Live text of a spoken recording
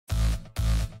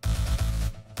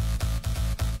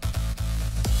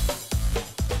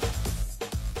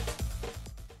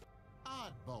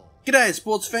G'day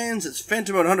sports fans, it's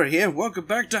Phantom100 here. Welcome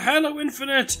back to Halo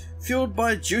Infinite, fueled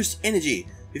by Juice Energy.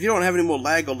 If you don't have any more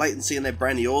lag or latency in that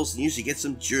brain of yours, then usually get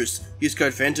some juice. Use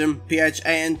code PHANTOM,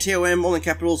 PHANTOM, all in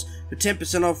capitals, for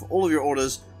 10% off all of your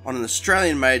orders on an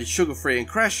Australian-made, sugar-free and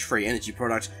crash-free energy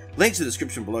product. Links in the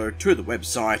description below to the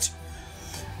website.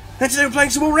 And today we're playing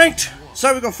some more ranked.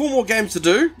 So we've got 4 more games to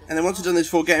do, and then once we've done these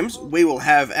 4 games, we will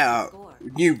have our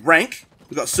new rank.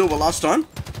 We got silver last time,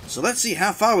 so let's see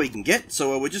how far we can get.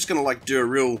 So we're just gonna do a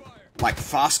real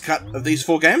fast cut of these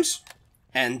 4 games,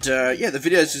 and yeah, the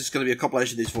video is just gonna be a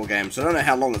compilation of these 4 games. So I don't know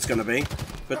how long it's gonna be,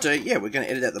 but yeah, we're gonna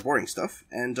edit out the boring stuff,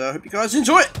 and hope you guys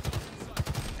enjoy it.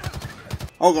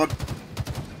 Oh god,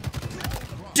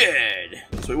 dead.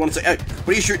 That's what we want to say. Hey, what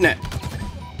are you shooting at?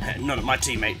 Not at my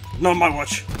teammate. Not on my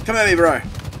watch. Come at me, bro.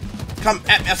 Come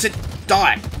at me. I said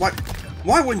die.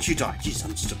 Why wouldn't you die? Jeez,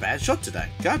 I'm just a bad shot today.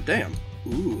 God damn.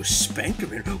 Ooh, spanker.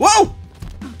 Whoa!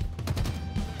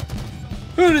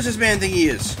 Who does this man think he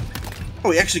is? Oh,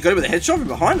 he actually got him with a headshot from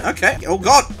behind? Okay. Oh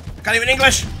god! I can't even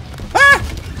English! Ah!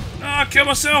 Oh, kill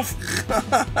myself!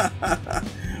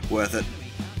 Worth it.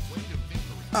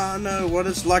 I know what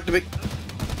it's like to be...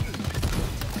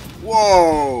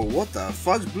 Whoa! What the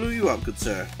fudge blew you up, good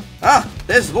sir? Ah!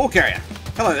 There's the ball carrier!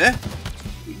 Hello there.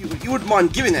 You wouldn't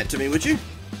mind giving that to me, would you?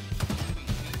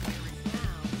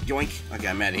 Yoink. Okay,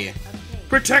 I'm out of here.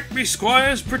 Protect me,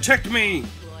 squires! Protect me!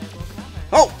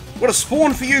 Oh! What a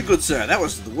spawn for you, good sir! That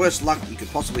was the worst luck you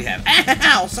could possibly have.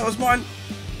 Ow! So was mine!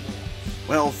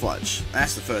 Well, fudge.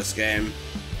 That's the first game.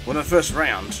 Well, the first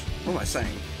round. What am I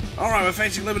saying? Alright, we're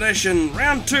facing elimination.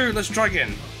 Round 2, let's try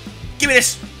again. Give me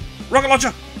this! Rocket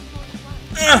launcher!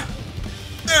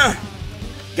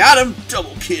 Got him!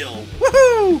 Double kill!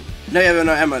 Woohoo! No, you have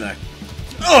no ammo though.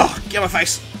 Oh! Get my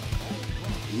face!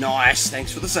 Nice,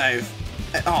 thanks for the save.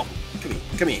 Oh,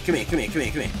 come here.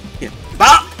 Here.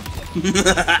 Bop!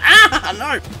 Ah,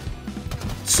 no!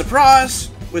 Surprise!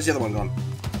 Where's the other one gone?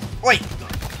 Wait!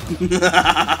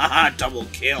 Double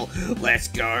kill. Let's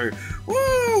go.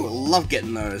 Woo! Love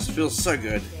getting those. Feels so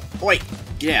good. Wait!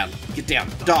 Get down. Get down.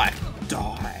 Die.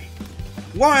 Die.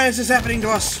 Why is this happening to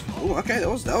us? Oh, okay. That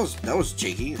was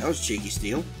cheeky. That was cheeky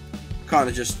steal. Kind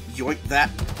of just yoink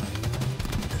that.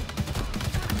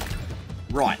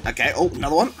 Right, okay, oh,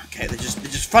 another one. Okay, they're just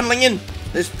funneling in.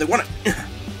 They want it.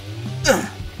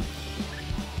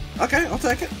 Okay, I'll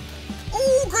take it.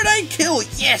 Oh, grenade kill,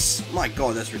 yes! My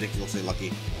god, that's ridiculously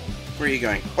lucky. Where are you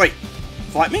going? Wait,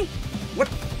 fight me? What?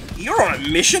 You're on a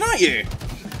mission, aren't you?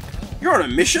 You're on a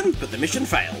mission, but the mission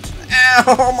failed.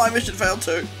 Ow, my mission failed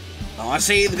too. Oh, I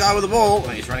see the guy with the ball. Oh,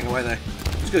 he's running away there.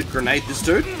 He's gonna grenade this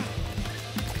dude.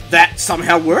 That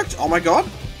somehow worked, oh my god.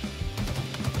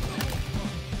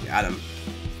 Got him.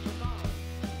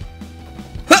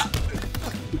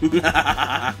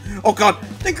 Oh god,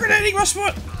 they're grenading my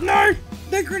spot! No!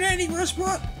 They're grenading my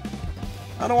spot!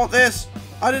 I don't want this!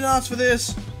 I didn't ask for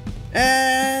this!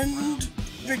 And...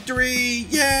 victory!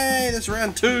 Yay! That's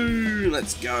round 2!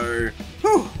 Let's go!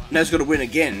 Whew! Now it's got to win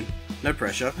again. No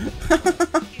pressure.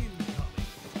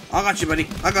 I got you, buddy.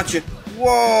 I got you.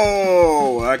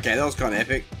 Whoa! Okay, that was kind of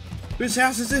epic. Whose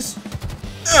house is this?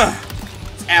 Ugh!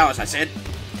 It's ours, I said.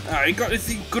 Oh, you got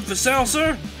anything good for sale,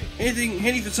 sir? Anything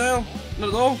handy for sale? Not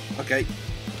at all? Okay.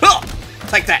 Huh!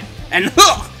 Take that! And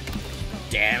huh!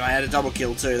 Damn, I had a double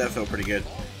kill too. That felt pretty good.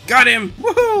 Got him!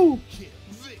 Woohoo!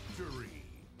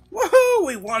 Woohoo!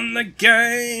 We won the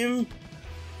game!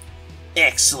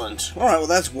 Excellent. Alright, well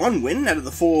that's 1 win out of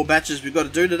the 4 batches we've got to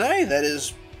do today. That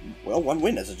is, well, 1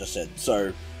 win as I just said.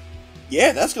 So,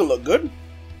 yeah, that's going to look good.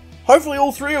 Hopefully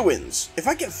all 3 are wins. If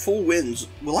I get 4 wins,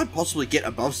 will I possibly get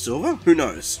above silver? Who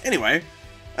knows? Anyway,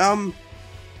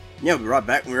 yeah, we'll be right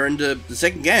back when we're into the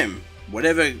second game.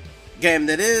 Whatever game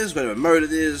that is, whatever mode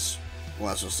it is, all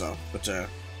that sort of stuff. But,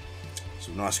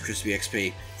 some nice crispy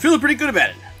XP. Feeling pretty good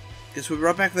about it. Guess we'll be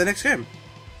right back for the next game.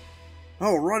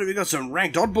 Alrighty, we got some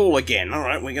ranked oddball again.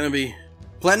 Alright, we're going to be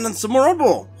playing on some more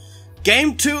oddball.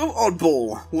 Game 2 of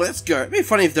oddball. Let's go. It'd be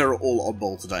funny if they were all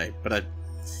oddball today, but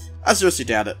I seriously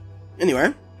doubt it.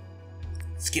 Anyway,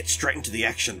 let's get straight into the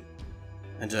action.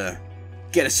 And,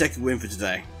 get a second win for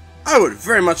today. I would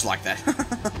very much like that.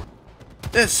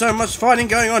 There's so much fighting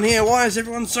going on here. Why is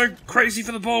everyone so crazy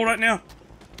for the ball right now?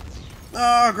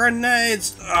 Oh,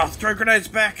 grenades. Oh, throw grenades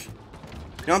back.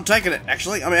 No, I'm taking it,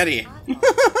 actually. I'm out of here.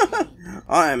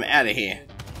 I am out of here.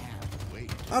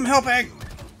 I'm helping.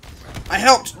 I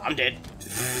helped. I'm dead.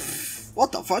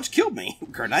 What the fudge killed me?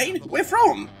 Grenade? Where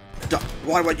from?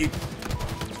 Why would you...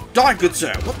 Die, good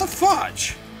sir. What the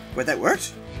fudge? Wait, that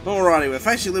worked? Alrighty, we're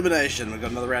facing elimination. We've got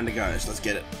another round to go, so let's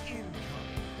get it.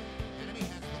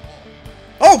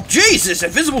 Oh, Jesus!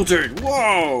 Invisible dude!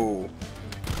 Whoa!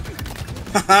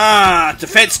 Haha!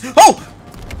 Defense! Oh!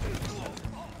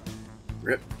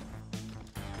 Rip.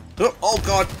 Oh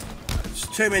god! There's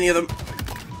too many of them.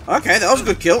 Okay, that was a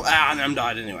good kill. Ah, and I'm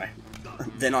died anyway.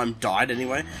 Then I'm died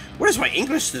anyway. What is my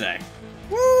English today?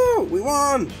 Woo! We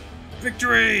won!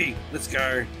 Victory! Let's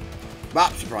go. Ah,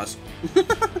 surprise.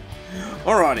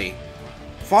 Alrighty.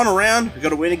 Final round, we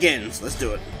gotta win again, so let's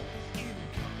do it.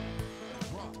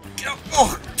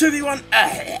 Oh, 2v1.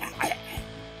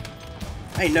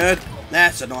 Hey, nerd.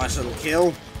 That's a nice little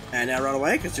kill. And now run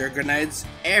away, because there are grenades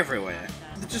everywhere.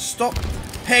 Just stop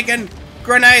pegging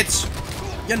grenades,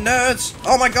 you nerds.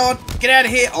 Oh my god, get out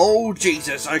of here. Oh,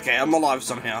 Jesus. Okay, I'm alive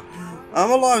somehow. I'm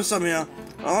alive somehow.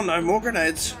 Oh no, more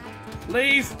grenades.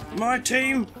 Leave my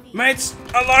teammates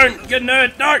alone, you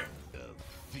nerd. No!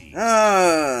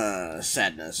 Ah,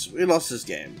 sadness. We lost this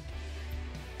game.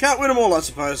 Can't win them all, I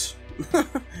suppose.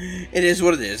 It is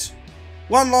what it is.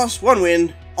 One loss, one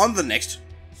win. On to the next.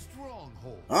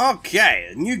 Okay,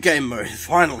 a new game mode,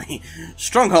 finally.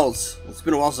 Strongholds. It's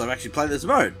been a while since I've actually played this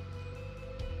mode.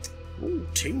 Ooh,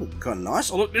 team looking kind of nice.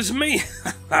 Oh look, there's me!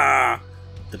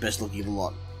 The best looking of the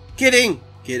lot. Kidding!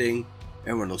 Kidding.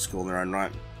 Everyone looks cool in their own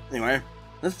right. Anyway,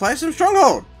 let's play some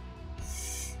Stronghold.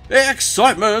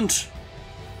 Excitement!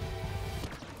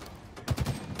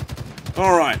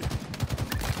 Alright.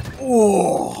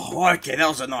 Oh, okay, that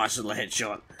was a nice little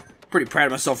headshot. Pretty proud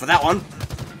of myself for that one.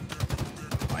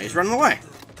 Oh, he's running away.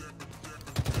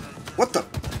 What the?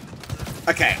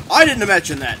 Okay, I didn't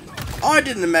imagine that. I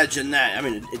didn't imagine that. I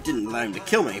mean, it didn't allow him to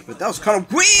kill me, but that was kind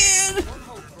of weird.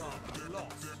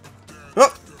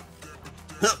 Oh.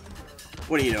 Oh.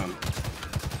 What are you doing?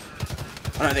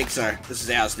 I don't think so. This is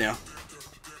ours now.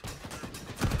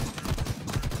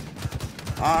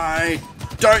 I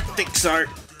don't think so.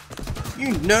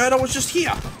 You nerd, I was just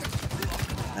here.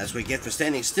 That's what we get for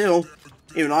standing still.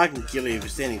 Even I can kill you for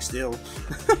standing still.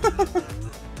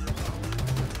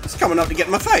 It's coming up to get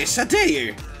in my face. How dare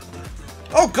you?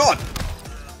 Oh god.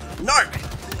 No.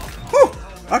 Whew.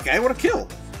 Okay, what a kill.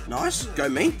 Nice. Go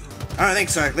me. I don't think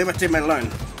so. Leave my teammate alone.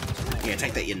 Yeah,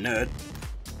 take that, you nerd.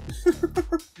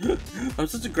 I'm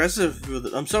such aggressive with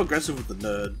it. I'm so aggressive with the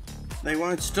nerd. They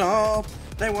won't stop.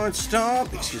 They won't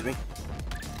stop. Excuse me.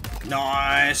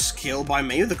 Nice kill by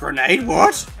me with a grenade.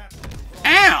 What?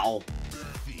 Ow!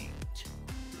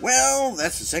 Well,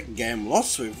 that's the second game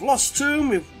lost. We've lost 2 and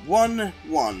we've won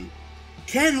 1.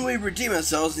 Can we redeem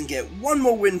ourselves and get one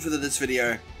more win for this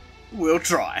video? We'll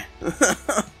try.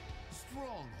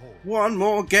 One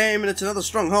more game and it's another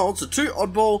Stronghold. So 2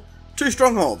 oddball, 2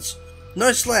 Strongholds.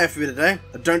 No Slayer for me today.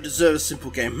 I don't deserve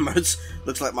simple game modes.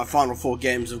 Looks like my final 4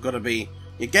 games have got to be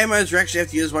your game modes where I actually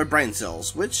have to use my brain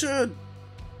cells, which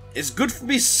is good for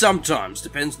me sometimes,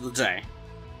 depends on the day.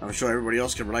 I'm sure everybody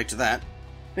else can relate to that.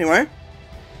 Anyway,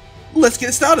 let's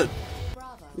get started.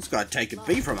 This guy take a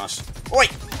B from us. Oi!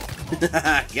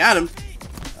 Got him.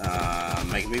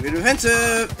 Making me a bit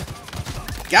defensive.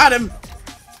 Got him.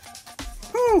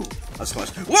 Whew. That's close.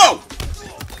 Whoa!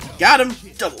 Got him.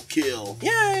 Double kill.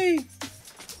 Yay!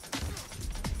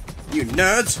 You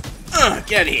nerds.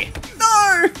 Get out of here.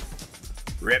 No!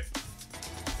 Rip.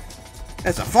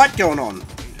 There's a fight going on.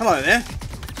 Hello there.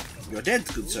 You're dead,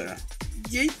 good sir.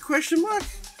 Yeet? Question mark?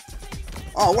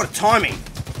 Oh, what a timing.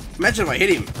 Imagine if I hit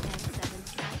him.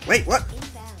 Wait, what?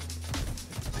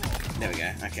 There we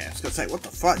go. Okay, I was gonna say, what the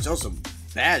fuck? That was some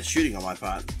bad shooting on my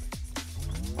part.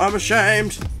 I'm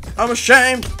ashamed. I'm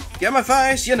ashamed. Get out my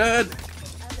face, you nerd.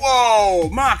 Whoa,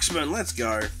 marksman, let's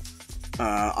go.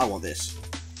 I want this.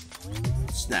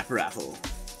 Snap raffle.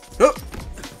 Oh,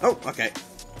 oh, okay.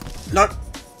 No.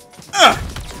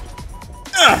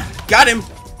 Got him.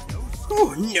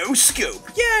 Oh, no scope.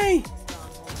 Yay.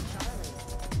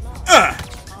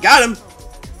 Got him.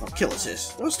 Oh, kill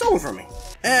assist. It was stolen from me.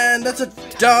 And that's a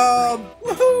dub.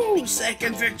 Woohoo!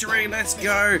 Second victory. Let's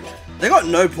go. They got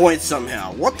no points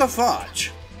somehow. What the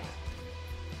fudge?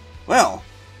 Well,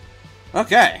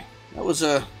 okay. That was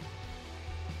a...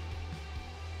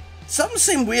 Something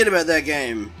seemed weird about that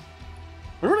game.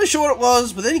 I'm not really sure what it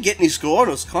was, but then you get any score, and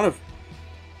it was kind of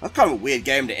a weird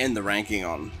game to end the ranking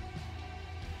on.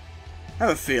 I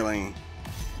have a feeling.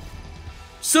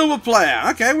 Silver player.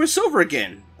 Okay, we're silver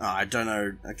again. Oh, I don't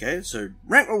know. Okay, so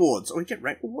rank rewards. Oh, we get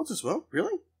rank rewards as well?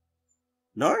 Really?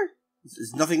 No?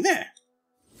 There's nothing there.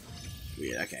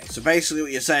 Weird, okay. So basically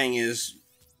what you're saying is,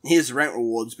 here's the rank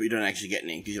rewards, but you don't actually get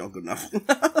any because you're not good enough.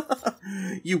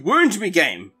 You wound me,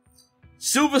 game.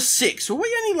 Silver 6. Were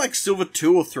we only like silver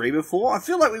 2 or 3 before? I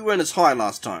feel like we weren't as high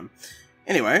last time.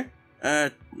 Anyway,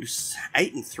 8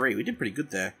 and 3. We did pretty good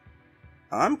there.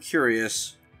 I'm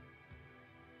curious.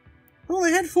 Well,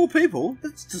 they had 4 people.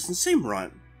 That doesn't seem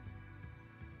right.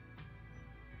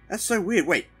 That's so weird.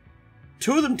 Wait,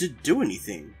 2 of them didn't do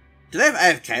anything. Did they have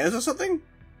AFKs or something?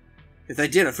 If they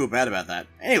did, I feel bad about that.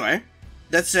 Anyway,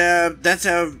 that's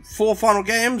our 4 final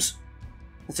games.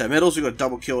 That's our medals. We got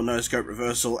double kill, no scope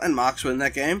reversal, and marksman in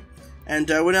that game. And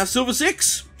we're now silver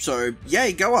 6. So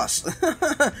yay, go us.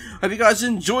 Hope you guys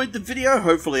enjoyed the video.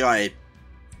 Hopefully I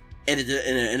edited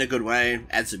it in a good way,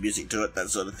 add some music to it, that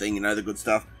sort of thing, you know, the good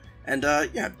stuff. And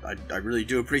yeah, I really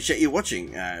do appreciate you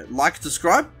watching. Like,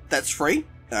 subscribe, that's free.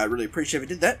 I really appreciate if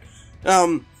you did that.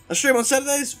 I stream on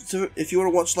Saturdays, so if you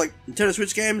want to watch like Nintendo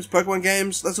Switch games, Pokemon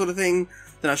games, that sort of thing,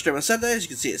 then I stream on Saturdays. You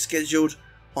can see it scheduled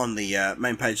on the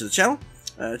main page of the channel.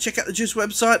 Check out the Juice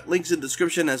website, links in the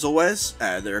description as always.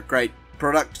 They're a great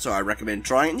product, so I recommend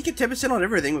trying it. And you get 10% on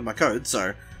everything with my code,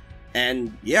 so...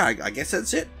 And yeah, I guess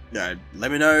that's it.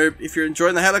 Let me know if you're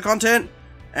enjoying the Halo content,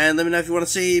 and let me know if you want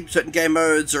to see certain game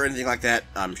modes or anything like that.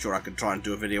 I'm sure I can try and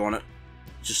do a video on it.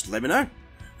 Just let me know.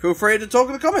 Feel free to talk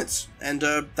in the comments, and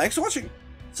thanks for watching.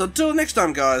 So until next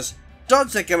time, guys,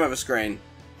 dodge that game over screen.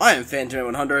 I am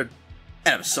Phantom100,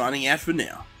 and I'm signing out for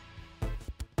now.